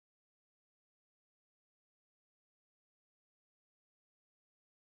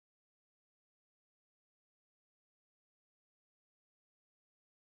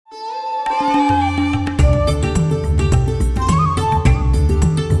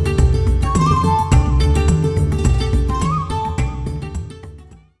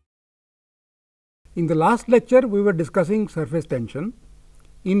In the last lecture, we were discussing surface tension.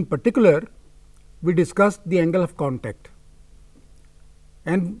 In particular, we discussed the angle of contact,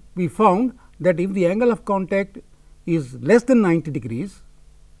 and we found that if the angle of contact is less than 90 degrees,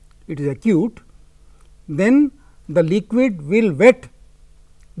 it is acute, then the liquid will wet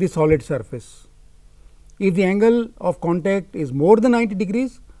the solid surface. If the angle of contact is more than 90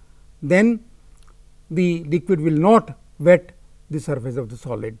 degrees, then the liquid will not wet the surface of the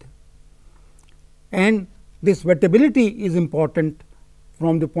solid. And this wettability is important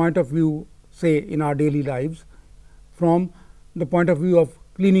from the point of view, say, in our daily lives, from the point of view of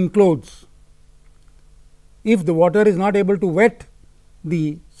cleaning clothes. If the water is not able to wet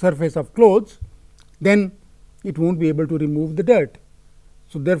the surface of clothes, then it won't be able to remove the dirt.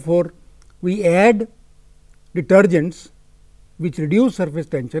 So, therefore, we add detergents which reduce surface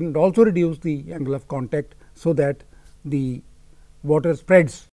tension and also reduce the angle of contact, so that the water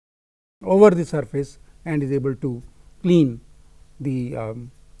spreads over the surface and is able to clean the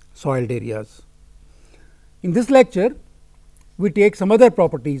soiled areas. In this lecture, we take some other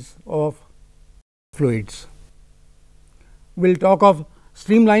properties of fluids. We will talk of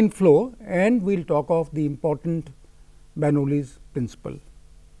streamline flow and we will talk of the important Bernoulli's principle.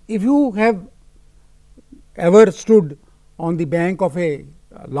 If you have ever stood on the bank of a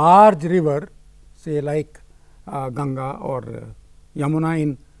large river, say like Ganga or Yamuna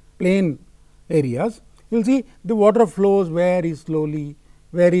in plain areas, you will see the water flows very slowly,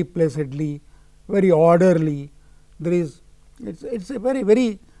 very placidly, very orderly. There is it's a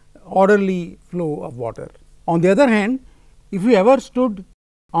very orderly flow of water. On the other hand, if you ever stood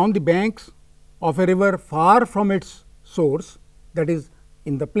on the banks of a river far from its source, that is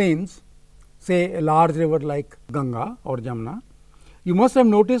in the plains, say a large river like Ganga or Jamuna, you must have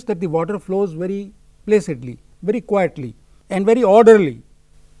noticed that the water flows very placidly, very quietly and very orderly.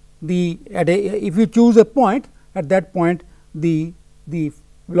 If you choose a point, at that point the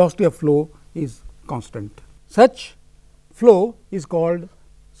velocity of flow is constant. Such flow is called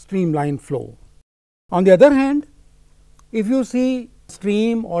streamline flow. On the other hand, if you see a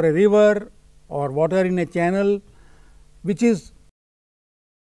stream or a river or water in a channel which is,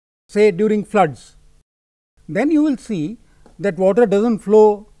 say, during floods, then you will see that water does not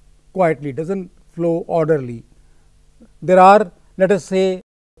flow quietly, does not flow orderly. There are, let us say,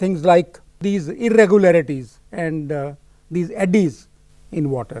 things like these irregularities and these eddies in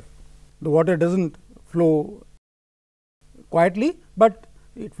water. The water does not flow quietly, but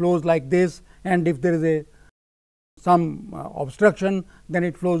it flows like this, and if there is some obstruction, then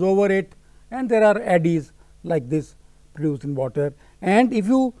it flows over it, and there are eddies like this produced in water. And if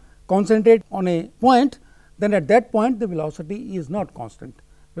you concentrate on a point, then at that point the velocity is not constant.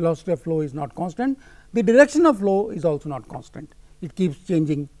 Velocity of flow is not constant. The direction of flow is also not constant. It keeps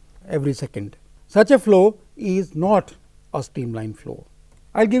changing every second. Such a flow is not a streamline flow.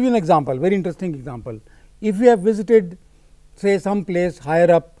 I will give you an example, very interesting example. If you have visited, say, some place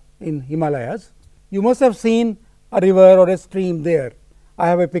higher up in Himalayas, you must have seen a river or a stream there. I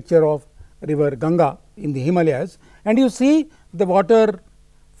have a picture of river Ganga in the Himalayas, and you see the water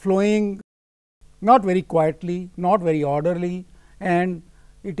flowing not very quietly, not very orderly, and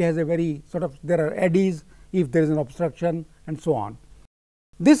it has a very sort of, there are eddies if there is an obstruction and so on.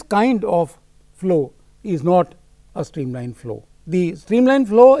 This kind of flow is not a streamline flow. The streamline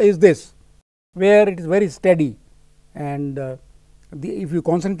flow is this, where it is very steady, and if you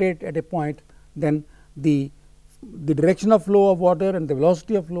concentrate at a point, then the direction of flow of water and the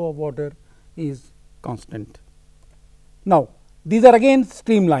velocity of flow of water is constant. Now, these are again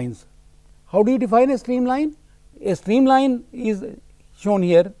streamlines. How do you define a streamline? A streamline is shown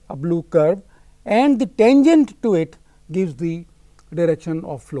here, a blue curve, and the tangent to it gives the direction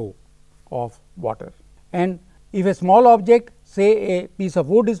of flow of water. And if a small object, say a piece of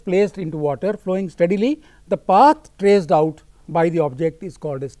wood, is placed into water flowing steadily, the path traced out by the object is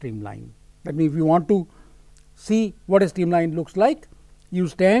called a streamline. That means, if you want to see what a streamline looks like, you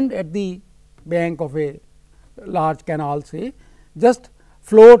stand at the bank of a large canal, say, just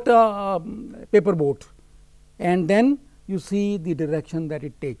float a paper boat, and then you see the direction that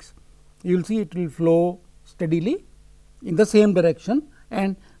it takes. You will see it will flow steadily in the same direction,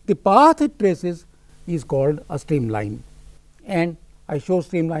 and the path it traces is called a streamline. And I show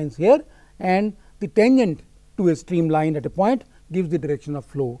streamlines here, and the tangent to a streamline at a point gives the direction of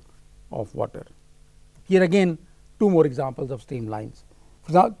flow of water. Here again two more examples of streamlines.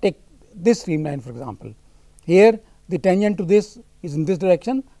 Take this streamline, for example. Here the tangent to this is in this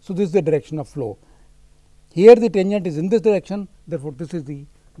direction, so this is the direction of flow. Here the tangent is in this direction, therefore, this is the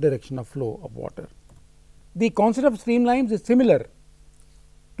direction of flow of water. The concept of streamlines is similar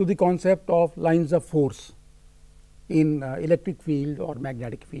to the concept of lines of force in electric field or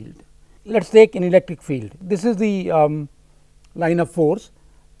magnetic field. Let us take an electric field. This is the line of force.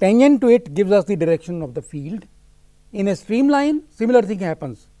 Tangent to it gives us the direction of the field. In a streamline, similar thing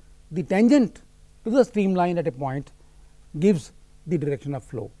happens. The tangent to the streamline at a point gives the direction of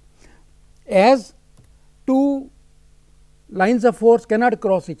flow. As two lines of force cannot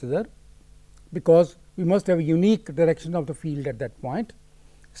cross each other, because we must have a unique direction of the field at that point.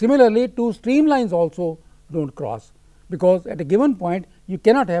 Similarly, two streamlines also do not cross, because at a given point you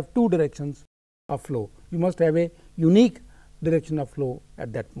cannot have two directions of flow. You must have a unique direction of flow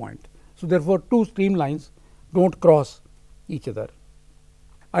at that point. So, therefore, two streamlines do not cross each other.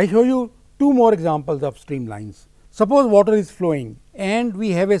 I show you two more examples of streamlines. Suppose water is flowing and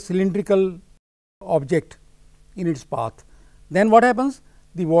we have a cylindrical object in its path. Then what happens?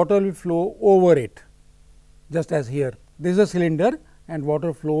 The water will flow over it, just as here. This is a cylinder and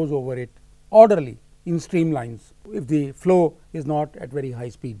water flows over it orderly in streamlines, if the flow is not at very high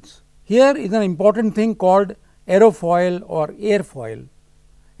speeds. Here is an important thing called aerofoil or airfoil,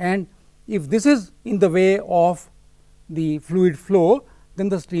 and if this is in the way of the fluid flow, then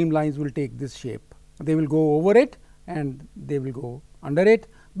the streamlines will take this shape. They will go over it and they will go under it,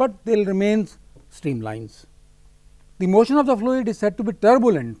 but they will remain streamlines. The motion of the fluid is said to be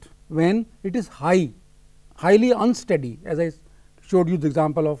turbulent when it is highly unsteady, as I showed you the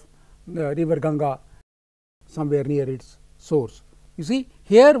example of the river Ganga somewhere near its source. You see,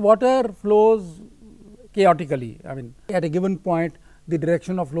 here water flows chaotically. I mean, at a given point the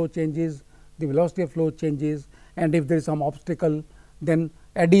direction of flow changes, the velocity of flow changes, and if there is some obstacle, then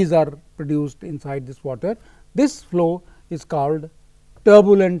eddies are produced inside this water. This flow is called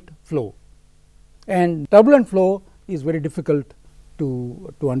turbulent flow, and turbulent flow is very difficult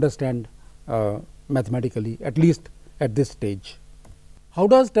to understand mathematically, at least at this stage. How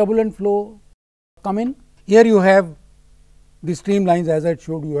does turbulent flow come in? Here you have the streamlines, as I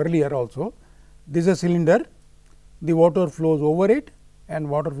showed you earlier also. This is a cylinder, the water flows over it and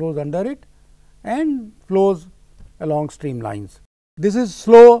water flows under it and flows along streamlines. This is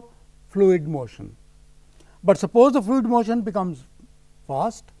slow fluid motion. But suppose the fluid motion becomes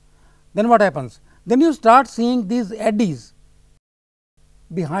fast, then what happens? Then you start seeing these eddies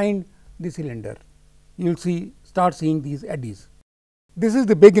behind the cylinder. You will start seeing these eddies. This is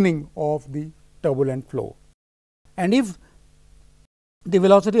the beginning of the turbulent flow. And if the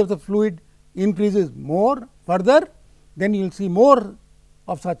velocity of the fluid increases more further, then you will see more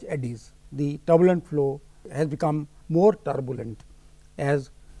of such eddies. The turbulent flow has become more turbulent as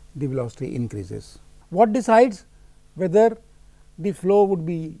the velocity increases. What decides whether the flow would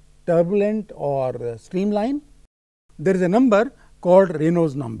be turbulent or streamline? There is a number called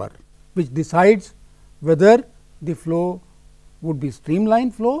Reynold's number, which decides whether the flow would be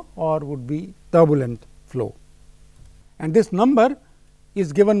streamline flow or would be turbulent flow. And this number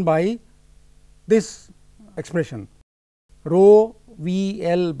is given by this expression, rho V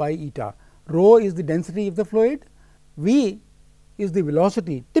L by eta. Rho is the density of the fluid, V is the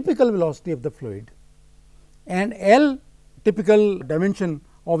velocity, typical velocity of the fluid, and L typical dimension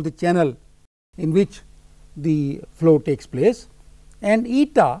of the channel in which the flow takes place, and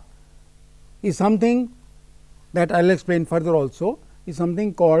eta is something that I will explain further also, is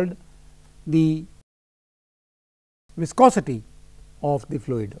something called the viscosity of the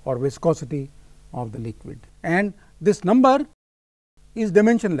fluid or viscosity of the liquid, and this number is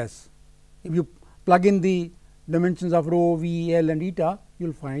dimensionless. If you plug in the dimensions of rho, V, L and eta, you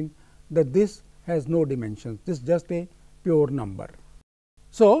will find that this has no dimensions, this is just a pure number.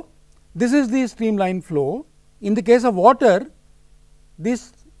 So, this is the streamline flow. In the case of water,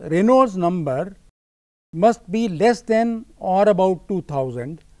 this Reynold's number must be less than or about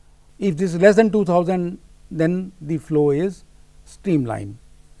 2000. If this is less than 2000, then the flow is streamline,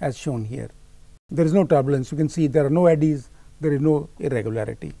 as shown here. There is no turbulence, you can see there are no eddies, there is no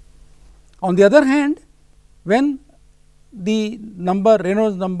irregularity. On the other hand, when the number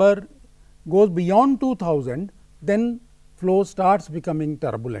Reynold's number goes beyond 2000, then flow starts becoming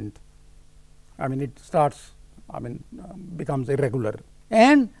turbulent. I mean, it starts, becomes irregular.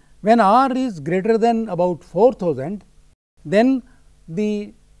 And when R is greater than about 4000, then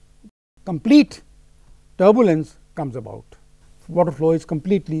the complete turbulence comes about. Water flow is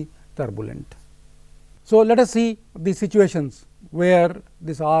completely turbulent. So, let us see the situations where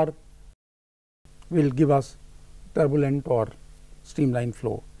this R will give us turbulent or streamline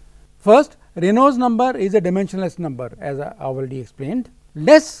flow. First, Reynold's number is a dimensionless number, as I already explained.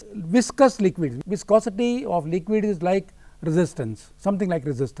 Less viscous liquids, viscosity of liquid is like resistance, something like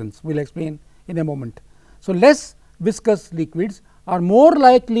resistance, we will explain in a moment. So, less viscous liquids are more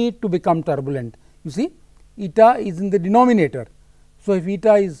likely to become turbulent. You see, eta is in the denominator. So, if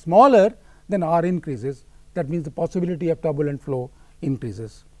eta is smaller, then R increases. That means the possibility of turbulent flow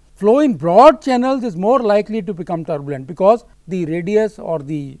increases. Flow in broad channels is more likely to become turbulent, because the radius or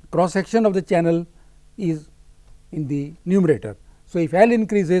the cross section of the channel is in the numerator. So, if L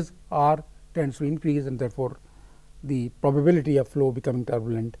increases, R tends to increase, and therefore, the probability of flow becoming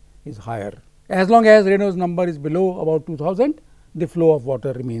turbulent is higher. As long as Reynolds number is below about 2000, the flow of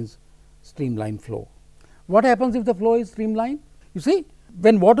water remains streamline flow. What happens if the flow is streamline? You see,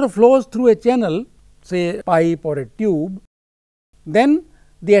 when water flows through a channel, say a pipe or a tube, then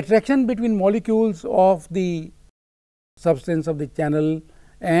the attraction between molecules of the substance of the channel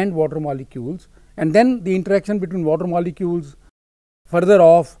and water molecules, and then the interaction between water molecules further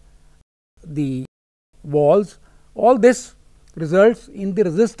off the walls, all this results in the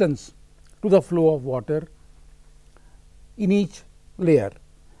resistance to the flow of water in each layer.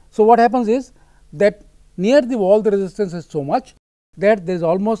 So, what happens is that near the wall the resistance is so much that there is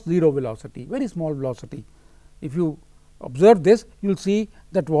almost zero velocity, very small velocity. If you observe this, you will see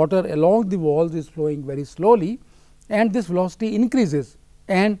that water along the walls is flowing very slowly, and this velocity increases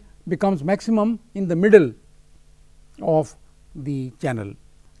and becomes maximum in the middle of the channel.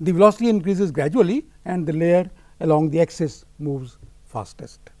 The velocity increases gradually, and the layer along the axis moves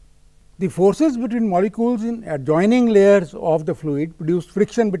fastest. The forces between molecules in adjoining layers of the fluid produce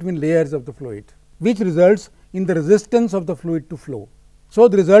friction between layers of the fluid, which results in the resistance of the fluid to flow. So,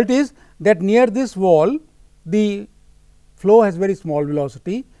 the result is that near this wall the flow has very small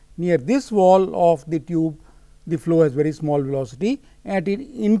velocity, near this wall of the tube the flow has very small velocity, and it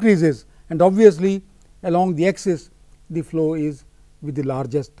increases, and obviously along the axis the flow is with the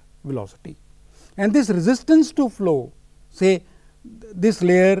largest velocity. And this resistance to flow, say this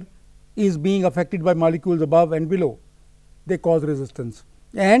layer is being affected by molecules above and below, they cause resistance,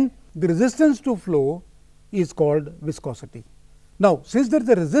 and the resistance to flow is called viscosity. Now, since there is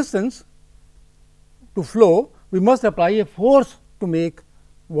a resistance to flow, we must apply a force to make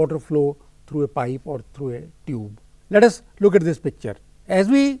water flow through a pipe or through a tube. Let us look at this picture. As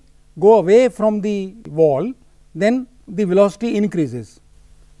we go away from the wall, then the velocity increases.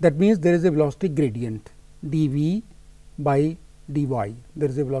 That means there is a velocity gradient, dV by dy, there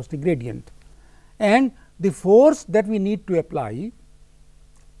is a velocity gradient, and the force that we need to apply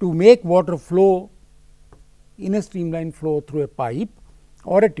to make water flow in a streamline flow through a pipe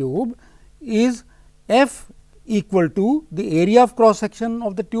or a tube is F equal to the area of cross section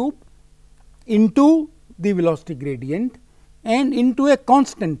of the tube into the velocity gradient and into a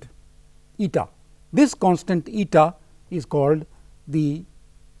constant eta. This constant eta is called the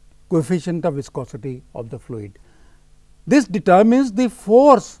coefficient of viscosity of the fluid. This determines the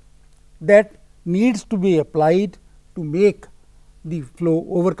force that needs to be applied to make the flow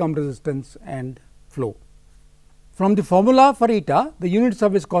overcome resistance and flow. From the formula for eta, the units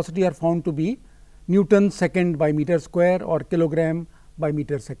of viscosity are found to be Newton second by meter square or kilogram by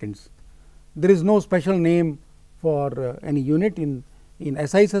meter seconds. There is no special name for any unit in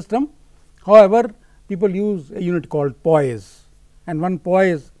SI system. However, people use a unit called poise, and 1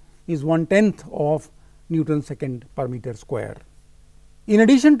 poise is 1/10 of Newton second per meter square. In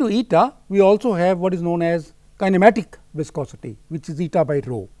addition to eta, we also have what is known as kinematic viscosity, which is eta by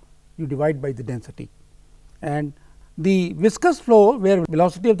rho. You divide by the density, and the viscous flow, where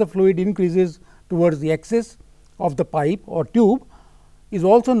velocity of the fluid increases towards the axis of the pipe or tube, is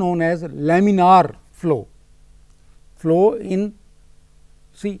also known as laminar flow. Flow in,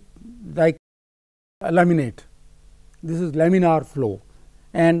 see, like a laminate, this is laminar flow,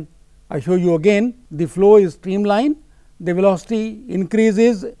 and I show you again the flow is streamline, the velocity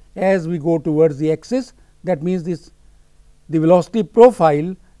increases as we go towards the axis. That means this the velocity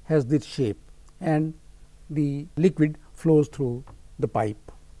profile has this shape, and the liquid flows through the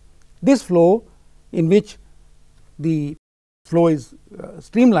pipe. This flow, in which the flow is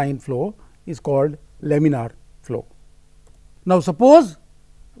streamline flow, is called laminar flow. Now, suppose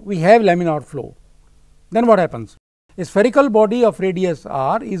we have laminar flow, then what happens? A spherical body of radius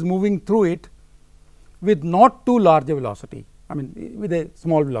r is moving through it with not too large a velocity, I mean with a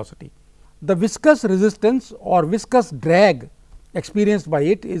small velocity. The viscous resistance or viscous drag experienced by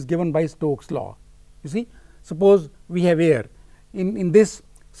it is given by Stokes' law. You see, suppose we have air in this,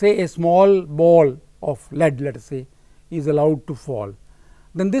 say a small ball of lead, let us say, is allowed to fall,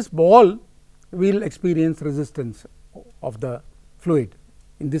 then this ball will experience resistance of the fluid,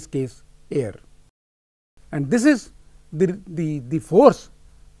 in this case air, and this is the force,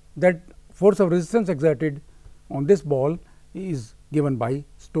 that force of resistance exerted on this ball is given by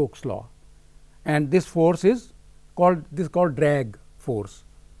Stokes' law, and this force is called drag force,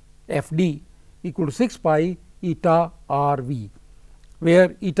 Fd equal to 6 pi eta Rv,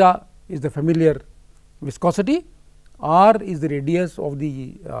 where eta is the familiar viscosity, r is the radius of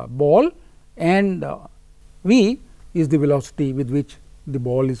the ball, and v is the velocity with which the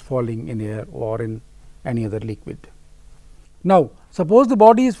ball is falling in air or in any other liquid. Now, suppose the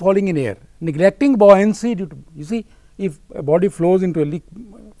body is falling in air, neglecting buoyancy due to, you see, if a body falls into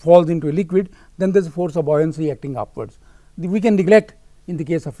a liquid, then there is a force of buoyancy acting upwards. We can neglect, in the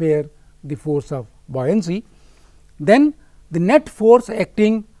case of air, the force of buoyancy. Then the net force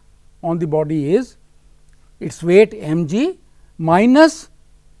acting on the body is its weight mg minus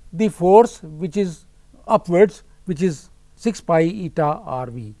the force which is upwards, which is 6 pi eta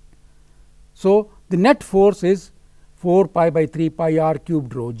Rv. So, the net force is 4 pi by 3 pi r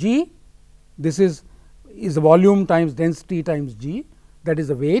cubed rho g. This is the volume times density times g, that is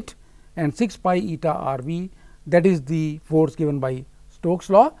the weight, and 6 pi eta Rv, that is the force given by Stokes'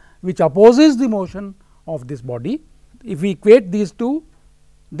 law, which opposes the motion of this body. If we equate these two,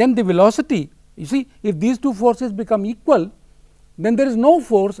 then the velocity, you see, if these two forces become equal, then there is no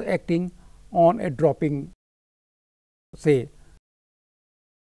force acting on a dropping, say,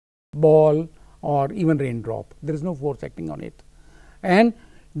 ball or even raindrop. There is no force acting on it, and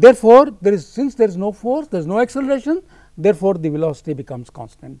therefore, since there is no force, there is no acceleration, therefore, the velocity becomes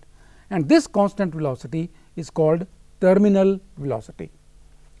constant, and this constant velocity is called terminal velocity.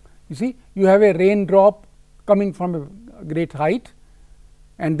 You see, you have a raindrop coming from a great height,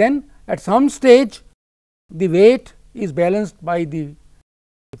 and then at some stage the weight is balanced by the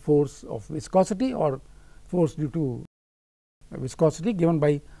force of viscosity or force due to viscosity given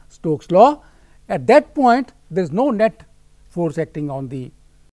by Stokes' law. At that point, there is no net force acting on the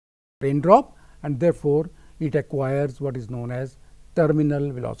raindrop, and therefore, it acquires what is known as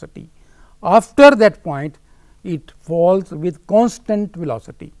terminal velocity. After that point, it falls with constant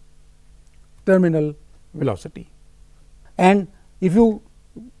velocity, terminal velocity. And if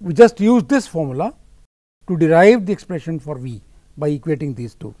we just use this formula to derive the expression for V by equating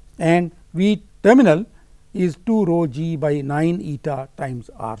these two, and V terminal is 2 rho g by 9 eta times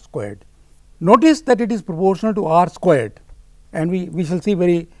r squared. Notice that it is proportional to r squared, and we shall see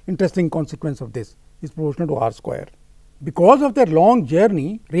very interesting consequence of this, is proportional to r square. Because of their long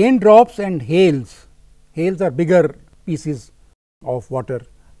journey, raindrops and hails are bigger pieces of water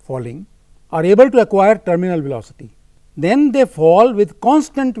falling, are able to acquire terminal velocity. Then they fall with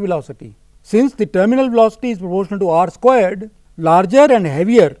constant velocity. Since the terminal velocity is proportional to r squared, larger and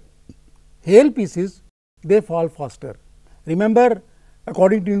heavier hail pieces, they fall faster. Remember,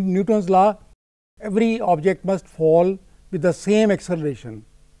 according to Newton's law, every object must fall with the same acceleration.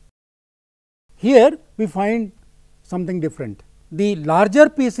 Here we find something different. The larger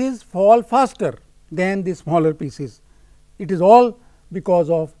pieces fall faster than the smaller pieces. It is all because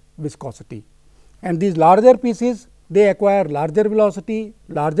of viscosity, and these larger pieces, they acquire larger velocity,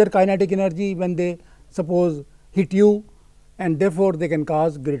 larger kinetic energy when they suppose hit you, and therefore, they can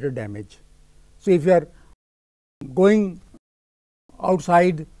cause greater damage. So, if you are going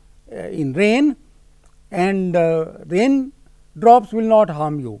outside in rain, and rain drops will not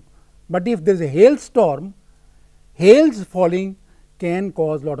harm you, but if there is a hailstorm, hails falling can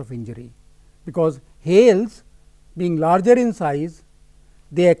cause lot of injury, because hails being larger in size,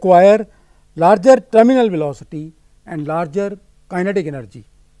 they acquire larger terminal velocity and larger kinetic energy,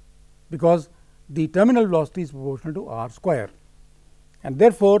 because the terminal velocity is proportional to r square, and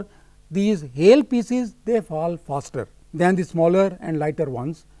therefore, these hail pieces, they fall faster than the smaller and lighter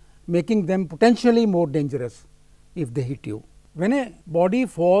ones, making them potentially more dangerous if they hit you. When a body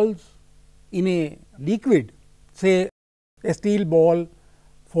falls in a liquid, say a steel ball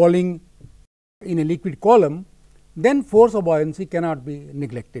falling in a liquid column, then force of buoyancy cannot be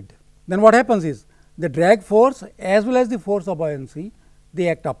neglected. Then what happens is, the drag force as well as the force of buoyancy, they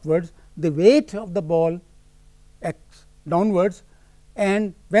act upwards, the weight of the ball acts downwards,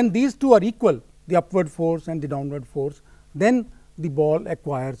 and when these two are equal, the upward force and the downward force, then the ball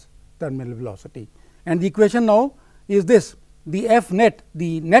acquires terminal velocity. And the equation now is this: the F net,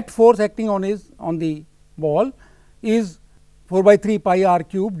 the net force acting on the ball is 4 by 3 pi r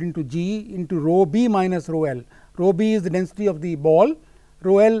cubed into g into rho b minus rho l. Rho b is the density of the ball,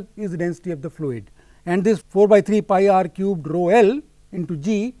 rho l is the density of the fluid, and this 4 by 3 pi r cubed rho l into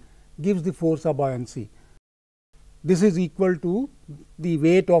g gives the force of buoyancy. This is equal to the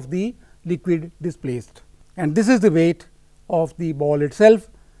weight of the liquid displaced, and this is the weight of the ball itself,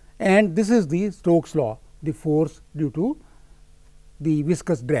 and this is the Stokes' law, the force due to the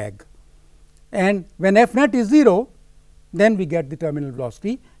viscous drag. And when F net is 0, then we get the terminal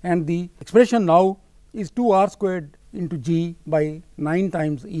velocity, and the expression now is 2 r squared into g by 9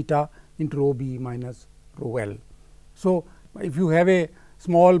 times eta into rho b minus rho l. So, if you have a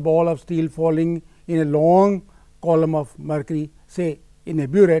small ball of steel falling in a long column of mercury, say in a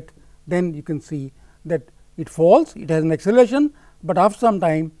burette, then you can see that it falls, it has an acceleration, but after some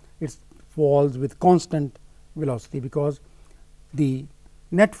time it falls with constant velocity, because the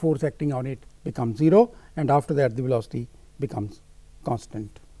net force acting on it becomes 0, and after that the velocity becomes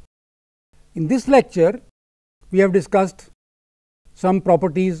constant. In this lecture, we have discussed some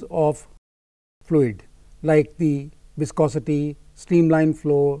properties of fluid like the viscosity, streamline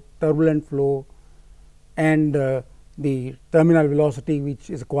flow, turbulent flow, and the terminal velocity which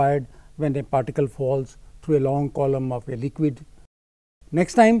is acquired when a particle falls through a long column of a liquid.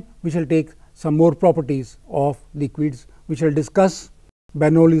 Next time we shall take some more properties of liquids. We shall discuss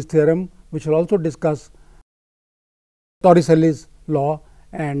Bernoulli's theorem. We shall also discuss Torricelli's law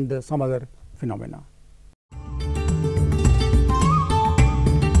and some other phenomena.